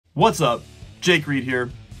What's up? Jake Reed here.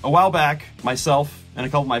 A while back, myself and a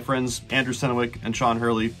couple of my friends, Andrew Synowiec and Sean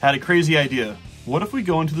Hurley, had a crazy idea. What if we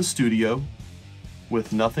go into the studio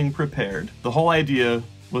with nothing prepared? The whole idea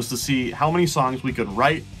was to see how many songs we could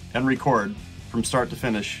write and record from start to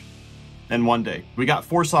finish in one day. We got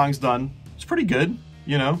 4 songs done. It's pretty good,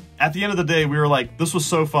 you know? At the end of the day, we were like, this was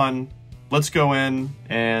so fun. Let's go in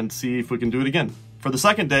and see if we can do it again. For the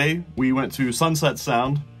second day, we went to Sunset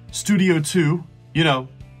Sound, Studio 2, you know,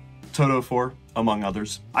 Toto 4, among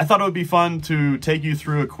others. I thought it would be fun to take you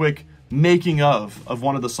through a quick making of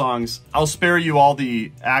one of the songs. I'll spare you all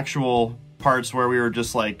the actual parts where we were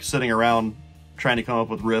just like sitting around trying to come up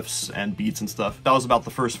with riffs and beats and stuff. That was about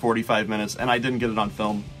the first 45 minutes, and I didn't get it on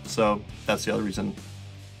film, so that's the other reason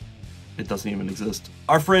it doesn't even exist.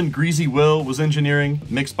 Our friend Greasy Will was engineering,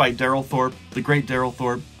 mixed by Daryl Thorpe, the great Daryl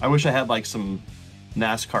Thorpe. I wish I had like some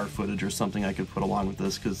NASCAR footage or something I could put along with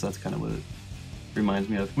this, because that's kind of what it reminds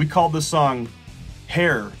me of. We called this song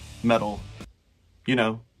Hare Metal, you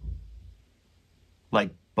know, like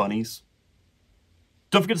bunnies.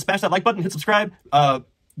 Don't forget to smash that like button, hit subscribe,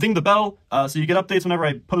 ding the bell so you get updates whenever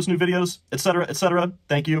I post new videos, etc., etc.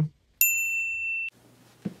 Thank you.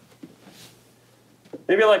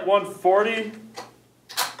 Maybe like 140?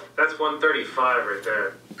 That's 135 right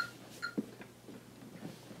there.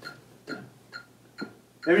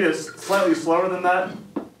 Maybe it's slightly slower than that.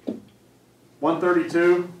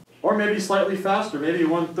 132, or maybe slightly faster, maybe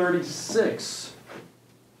 136.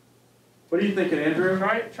 What are you thinking, Andrew?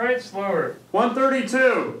 Try it slower.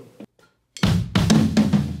 132.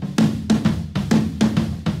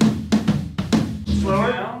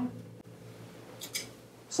 Slower? Down?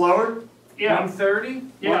 Slower? Yeah. 130?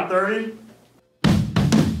 Yeah. 130?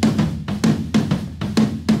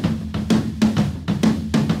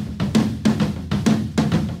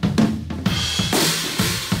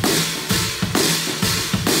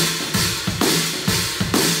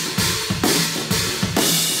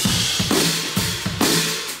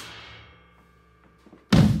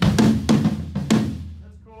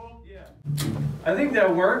 I think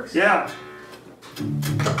that works. Yeah.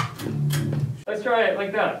 Let's try it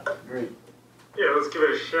like that. Great. Yeah, let's give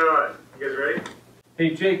it a shot. You guys ready?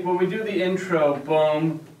 Hey Jake, when we do the intro,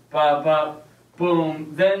 boom, bop, bop,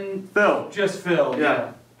 boom, then Phil. just fill.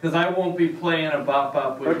 Yeah. Because I won't be playing a bop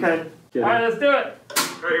bop with you. Okay. All right, let's do it.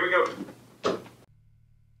 All right, here we go.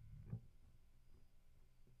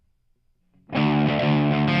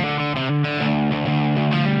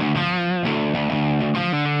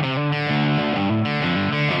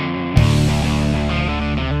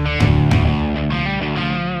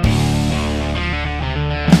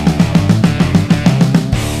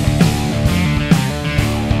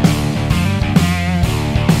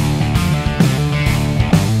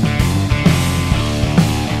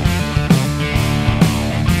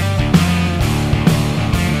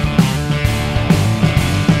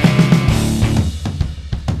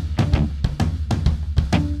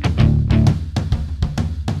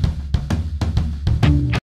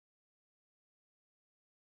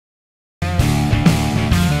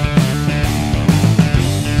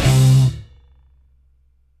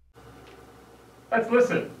 Let's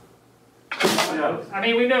listen. Yeah. I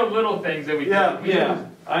mean, we know little things that we do. Yeah.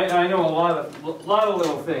 I know a lot of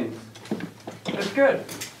little things. That's good.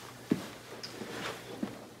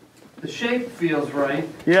 The shape feels right.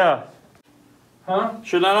 Yeah. Huh?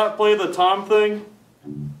 Should I not play the Tom thing?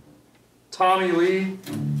 Tommy Lee?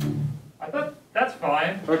 I thought that's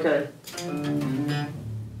fine. Okay.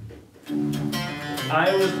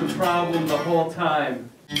 I was the problem the whole time.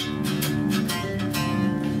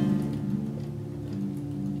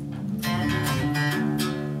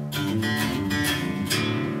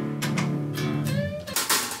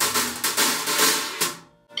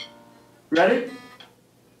 Ready?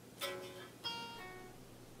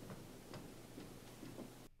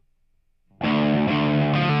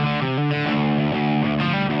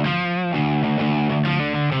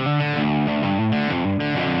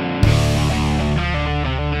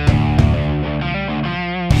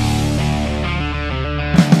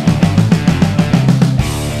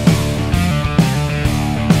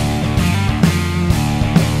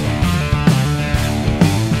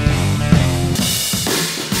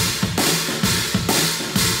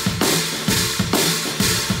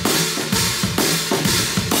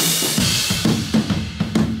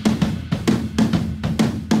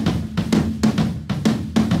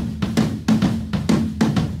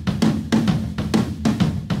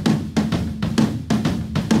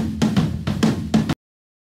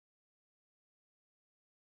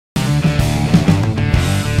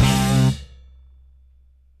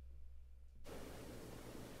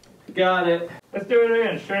 got it. Let's do it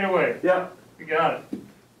again, straight away. Yep. We got it.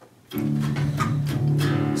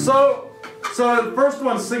 So the first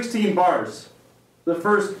one's 16 bars. The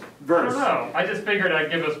first I verse. don't know. I just figured I'd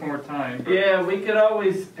give us more time. Yeah, we could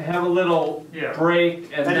always have a little Yeah. break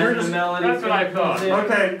and And you're then the just- melody. That's what I comes thought. in.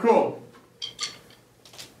 Okay, cool.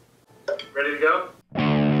 Ready to go?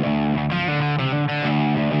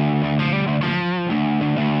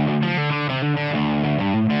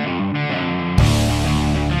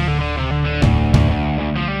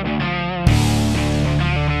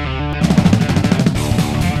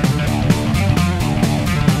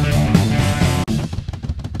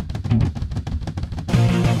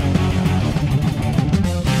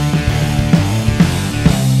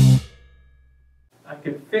 I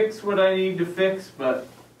could fix what I need to fix, but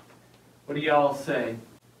what do y'all say?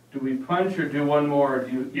 Do we punch or do one more? Or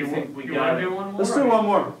do you think we you got want it? to do one more? Let's do one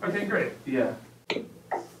more. Okay, great. Yeah.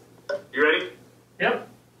 You ready? Yep.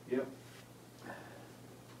 Yep.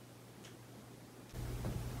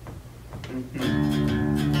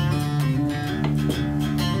 Mhm.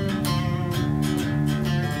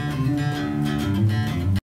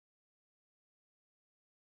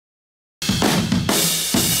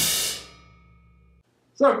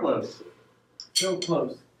 So close. So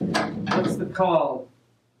close. What's the call?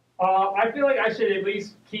 I feel like I should at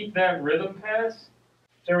least keep that rhythm pass.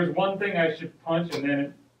 There was one thing I should punch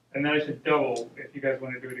and then I should double if you guys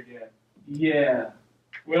want to do it again. Yeah.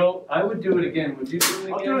 Well, I would do it again. Would you do it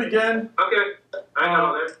again? I'll do it again. Okay. I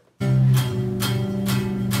know that.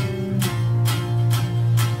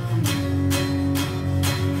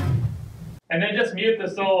 and then just mute the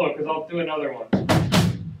solo because I'll do another one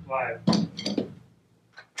live.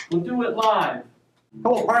 We'll do it live.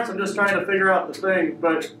 Couple parts, I'm just trying to figure out the thing,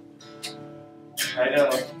 but I know.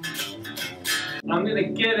 I'm gonna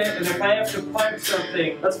get it, and if I have to punch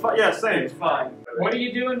something, that's fine. Yeah, same. it's fine. What are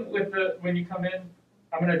you doing with the when you come in?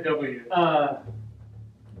 I'm gonna double you.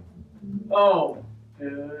 Oh.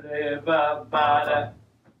 Ba-da-ba-ba-da.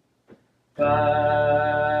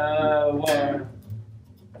 Ba-wa.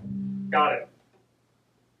 Got it.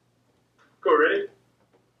 Cool, ready?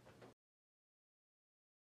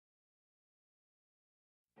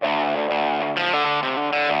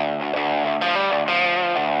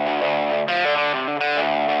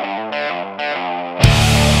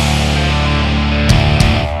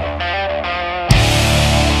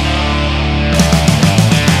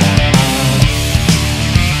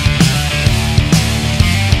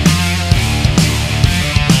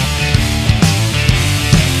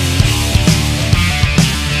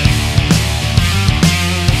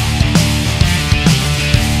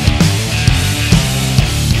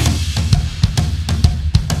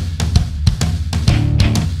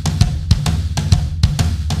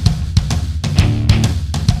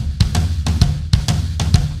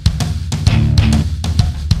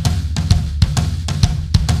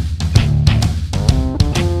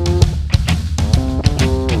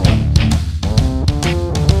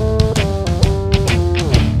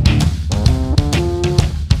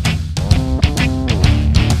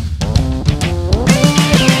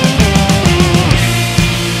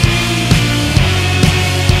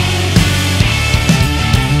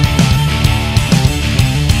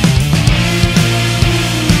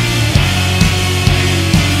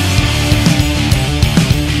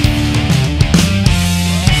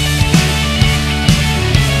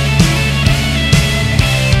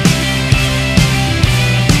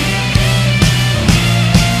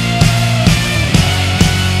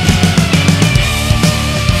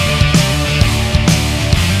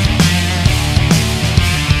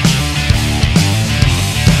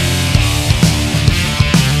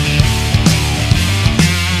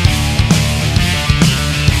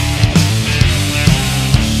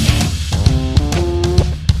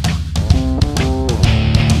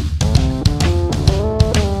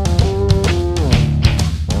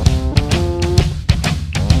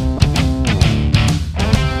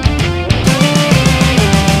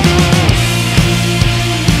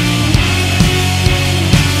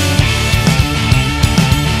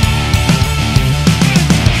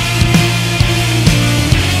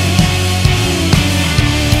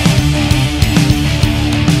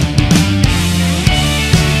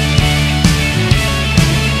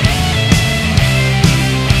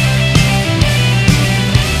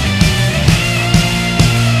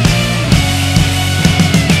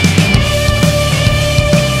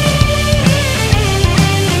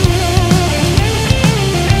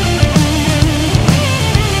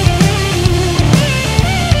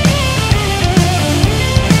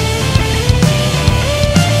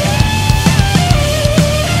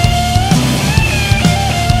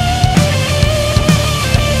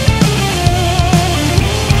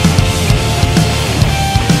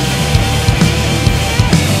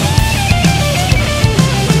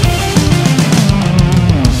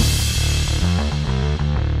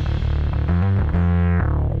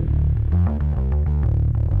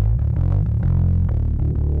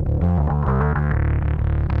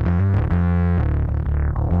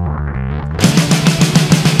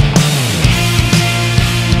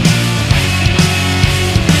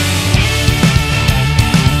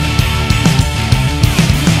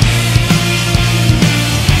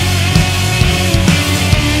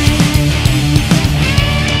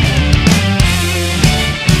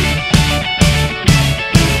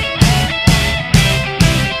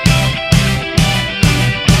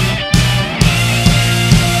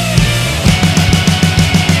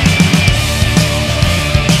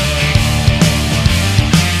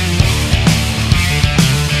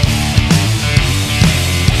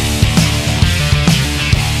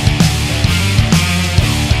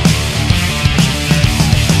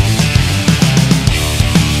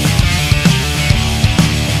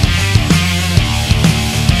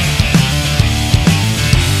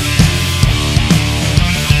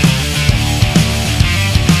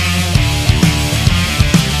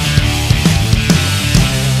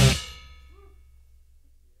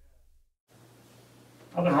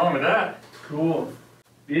 Cool.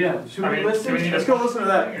 Yeah. Should we listen? Let's go listen to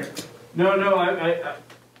that. No,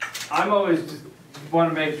 I'm always just want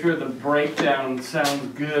to make sure the breakdown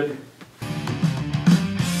sounds good.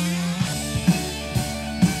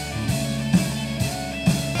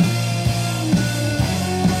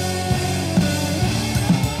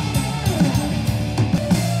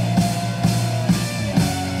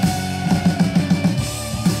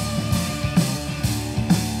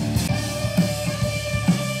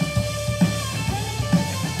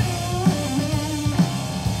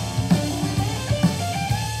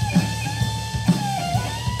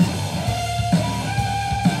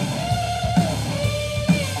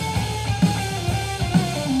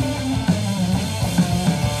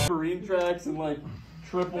 Tracks and like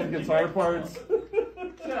triple guitar parts.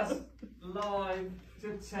 Just live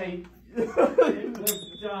to tape. It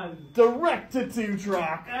was done. Direct to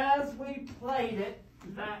 2-track. As we played it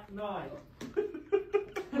that night.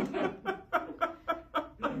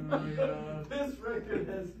 This record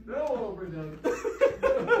has no overdose.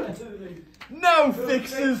 No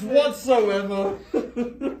fixes whatsoever.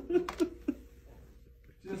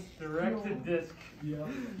 Just direct to disc. Yeah.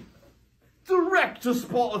 Direct to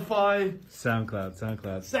Spotify.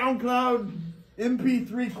 SoundCloud.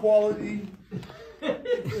 MP3 quality.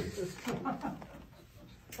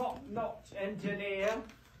 Top-notch engineer.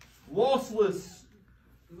 Lossless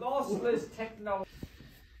Technology.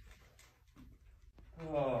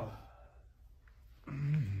 Oh.